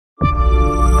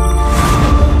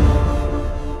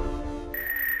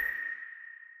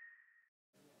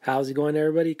How's it going,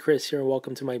 everybody? Chris here, and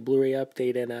welcome to my Blu-ray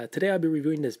update. And today I'll be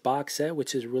reviewing this box set,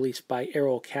 which is released by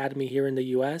Arrow Academy here in the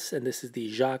U.S. And this is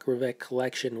the Jacques Rivette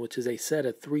Collection, which is a set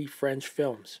of 3 French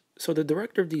films. So the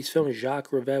director of these films,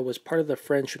 Jacques Rivette, was part of the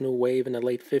French New Wave in the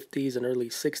late 50s and early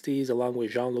 60s, along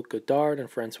with Jean-Luc Godard and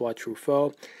François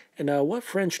Truffaut. And what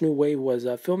French New Wave was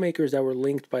filmmakers that were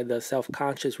linked by the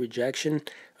self-conscious rejection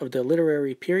of the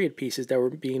literary period pieces that were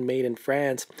being made in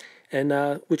France,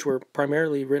 and which were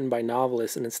primarily written by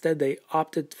novelists, and instead they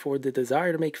opted for the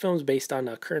desire to make films based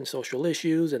on current social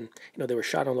issues, and they were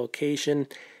shot on location,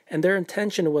 and their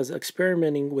intention was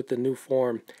experimenting with the new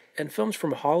form. And films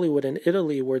from Hollywood and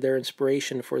Italy were their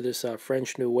inspiration for this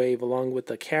French New Wave, along with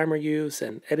the camera use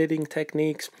and editing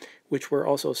techniques, which were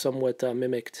also somewhat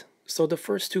mimicked. So the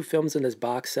first 2 films in this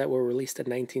box set were released in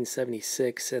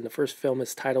 1976, and the first film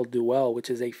is titled Duelle, which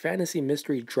is a fantasy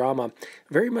mystery drama,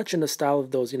 very much in the style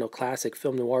of those, classic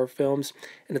film noir films.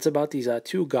 And it's about these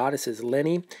 2 goddesses,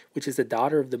 Lenny, which is the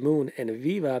daughter of the moon, and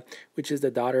Viva, which is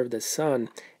the daughter of the sun.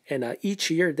 And each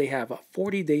year they have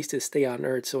 40 days to stay on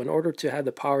Earth. So in order to have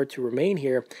the power to remain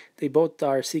here, they both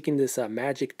are seeking this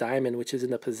magic diamond, which is in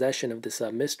the possession of this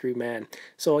mystery man.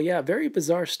 So yeah, very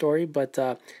bizarre story, but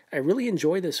I really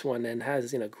enjoy this one, and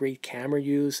has great camera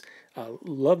use.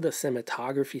 Love the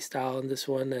cinematography style in this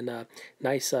one, and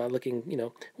nice looking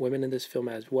women in this film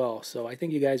as well. So I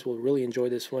think you guys will really enjoy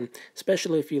this one,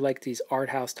 especially if you like these art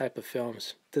house type of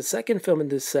films. The second film in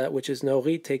this set, which is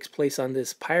Noroît, takes place on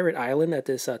this pirate island at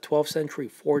this 12th century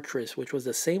fortress, which was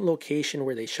the same location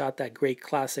where they shot that great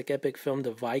classic epic film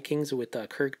The Vikings with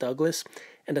Kirk Douglas.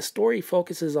 And the story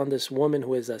focuses on this woman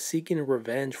who is seeking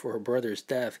revenge for her brother's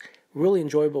death. Really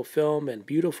enjoyable film, and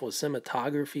beautiful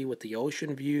cinematography with the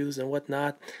ocean views and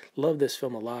whatnot. Love this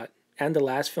film a lot. And the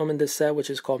last film in this set, which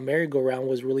is called Merry-Go-Round,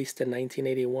 was released in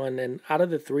 1981. And out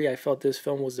of the 3, I felt this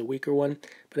film was the weaker one.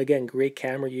 But again, great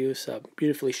camera use,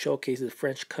 beautifully showcases the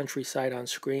French countryside on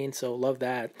screen, so love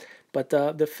that. But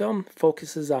the film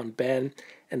focuses on Ben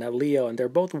and Leo, and they're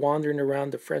both wandering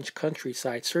around the French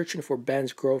countryside searching for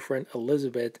Ben's girlfriend,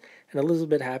 Elizabeth. And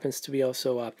Elizabeth happens to be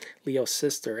also Leo's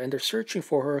sister. And they're searching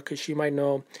for her because she might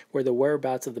know where the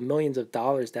whereabouts of the millions of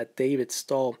dollars that David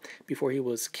stole before he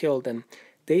was killed. And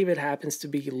David happens to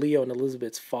be Leo and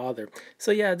Elizabeth's father.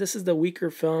 So yeah, this is the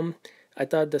weaker film. I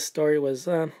thought the story was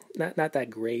not that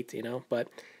great, but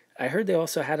I heard they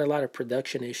also had a lot of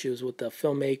production issues with the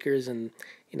filmmakers and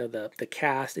the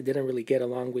cast. They didn't really get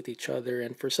along with each other,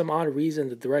 and for some odd reason,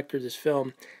 the director of this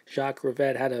film, Jacques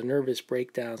Rivette, had a nervous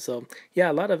breakdown. So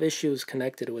yeah, a lot of issues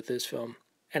connected with this film.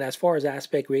 And as far as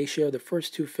aspect ratio, the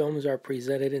first 2 films are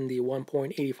presented in the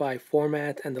 1.85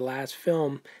 format, and the last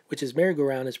film, which is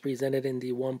Merry-Go-Round, is presented in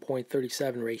the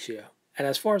 1.37 ratio. And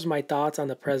as far as my thoughts on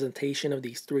the presentation of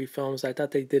these 3 films, I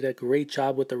thought they did a great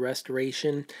job with the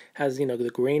restoration. Has the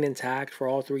grain intact for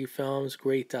all 3 films,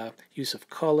 great use of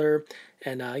color,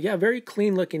 and yeah, very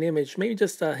clean looking image. Maybe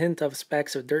just a hint of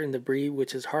specks of dirt and debris,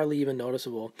 which is hardly even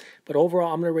noticeable. But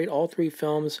overall, I'm going to rate all 3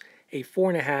 films a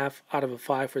 4.5 out of a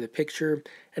 5 for the picture,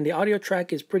 and the audio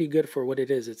track is pretty good for what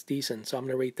it is. It's decent, so I'm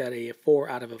going to rate that a 4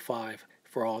 out of a 5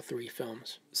 for all 3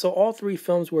 films. So all 3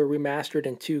 films were remastered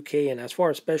in 2K, and as far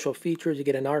as special features, you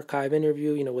get an archive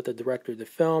interview, with the director of the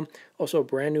film, also a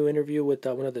brand new interview with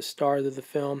one of the stars of the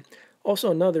film,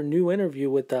 also another new interview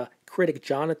with the critic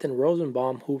Jonathan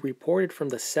Rosenbaum, who reported from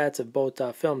the sets of both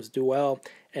films, Duelle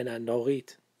and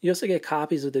Noroît. You also get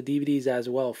copies of the DVDs as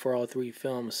well for all 3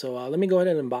 films. So let me go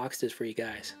ahead and unbox this for you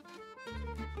guys.